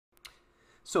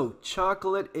So,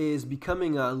 chocolate is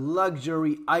becoming a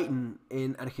luxury item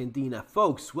in Argentina.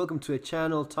 Folks, welcome to a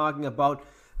channel talking about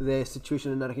the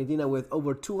situation in Argentina with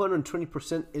over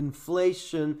 220%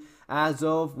 inflation as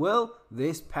of, well,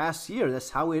 this past year.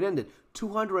 That's how it ended.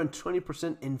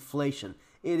 220% inflation.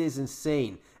 It is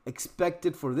insane.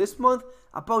 Expected for this month,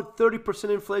 about 30%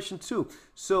 inflation too.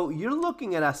 So you're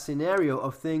looking at a scenario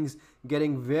of things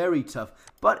getting very tough.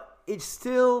 But it's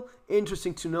still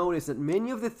interesting to notice that many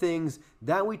of the things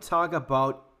that we talk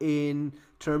about in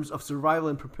terms of survival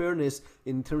and preparedness,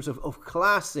 in terms of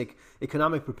classic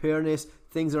economic preparedness,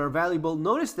 things that are valuable,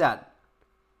 notice that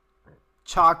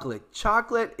chocolate.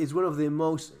 Chocolate is one of the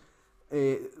most,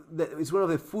 it's one of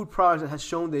the food products that has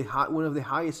shown one of the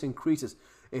highest increases.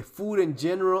 Food in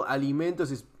general,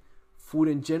 alimentos is food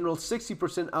in general,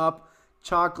 60% up,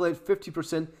 chocolate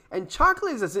 50%. And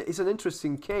chocolate is an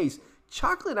interesting case.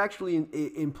 Chocolate actually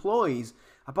employs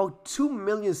about 2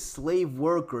 million slave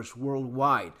workers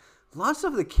worldwide. Lots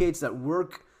of the kids that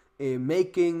work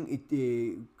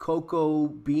making cocoa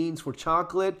beans for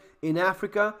chocolate in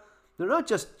Africa, they're not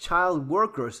just child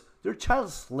workers, they're child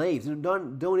slaves. They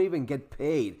don't even get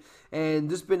paid. And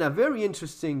there's been a very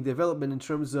interesting development in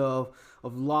terms of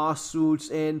lawsuits,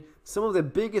 and some of the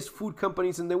biggest food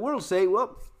companies in the world say,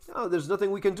 well, oh, there's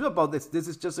nothing we can do about this. This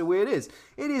is just the way it is.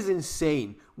 It is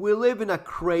insane. We live in a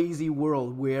crazy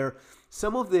world where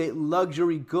some of the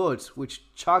luxury goods,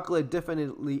 which chocolate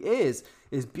definitely is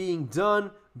being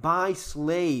done by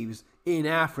slaves in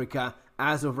Africa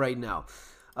as of right now.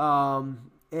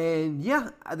 And yeah,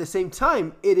 at the same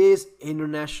time, it is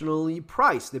internationally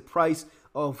priced. The price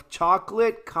of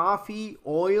chocolate, coffee,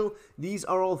 oil, these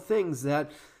are all things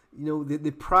that,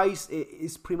 the price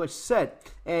is pretty much set.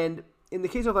 And in the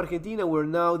case of Argentina, where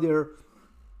now they're,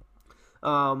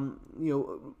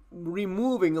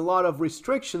 removing a lot of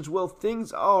restrictions, well,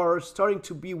 things are starting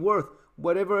to be worth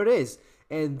whatever it is.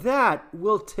 And that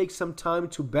will take some time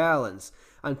to balance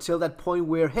until that point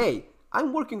where, hey,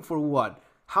 I'm working for what?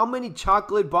 How many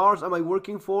chocolate bars am I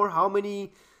working for? How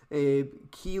many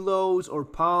kilos or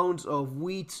pounds of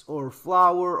wheat or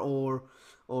flour or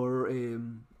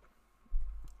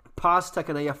pasta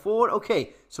can I afford?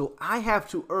 Okay, so I have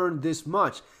to earn this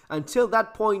much. Until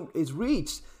that point is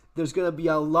reached, there's going to be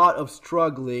a lot of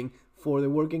struggling for the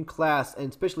working class, and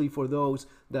especially for those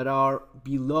that are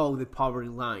below the poverty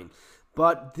line.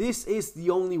 But this is the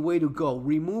only way to go.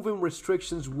 Removing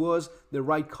restrictions was the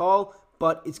right call,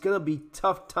 but it's going to be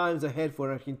tough times ahead for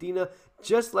Argentina,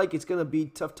 just like it's going to be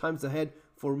tough times ahead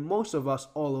for most of us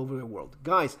all over the world.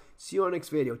 Guys, see you on the next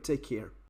video. Take care.